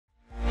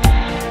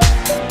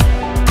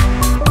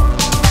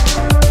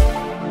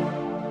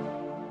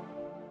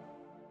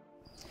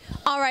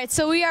right,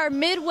 so we are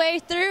midway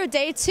through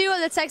day 2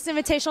 of the Texas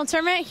Invitational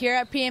Tournament here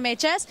at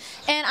PMHS,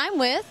 and I'm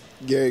with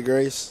Gary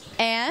Grace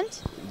and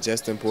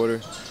Justin Porter.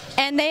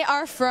 And they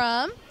are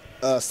from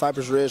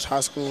Cypress Ridge High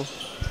School.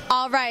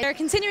 All right, they're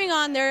continuing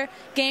on their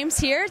games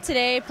here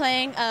today,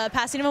 playing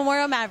Pasadena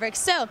Memorial Mavericks.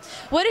 So,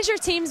 what is your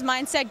team's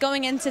mindset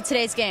going into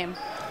today's game?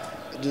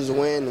 Just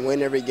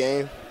win every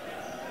game.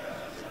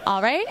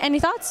 All right, any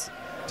thoughts?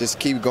 Just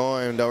keep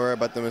going. Don't worry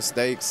about the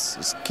mistakes.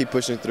 Just keep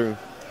pushing through.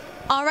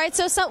 All right,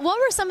 so what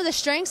were some of the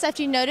strengths that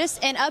you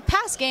noticed in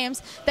past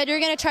games that you're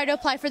going to try to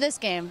apply for this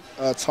game?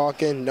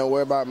 Talking, don't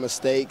worry about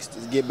mistakes,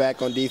 just get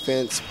back on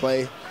defense,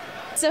 play.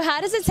 So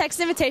how does the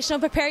Texas Invitational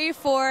prepare you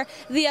for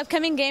the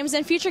upcoming games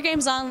and future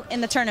games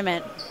in the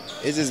tournament?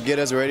 It just get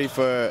us ready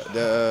for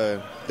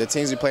the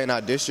teams we play in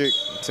our district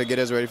to get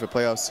us ready for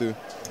playoffs too.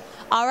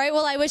 All right,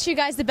 well, I wish you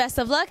guys the best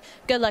of luck.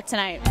 Good luck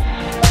tonight.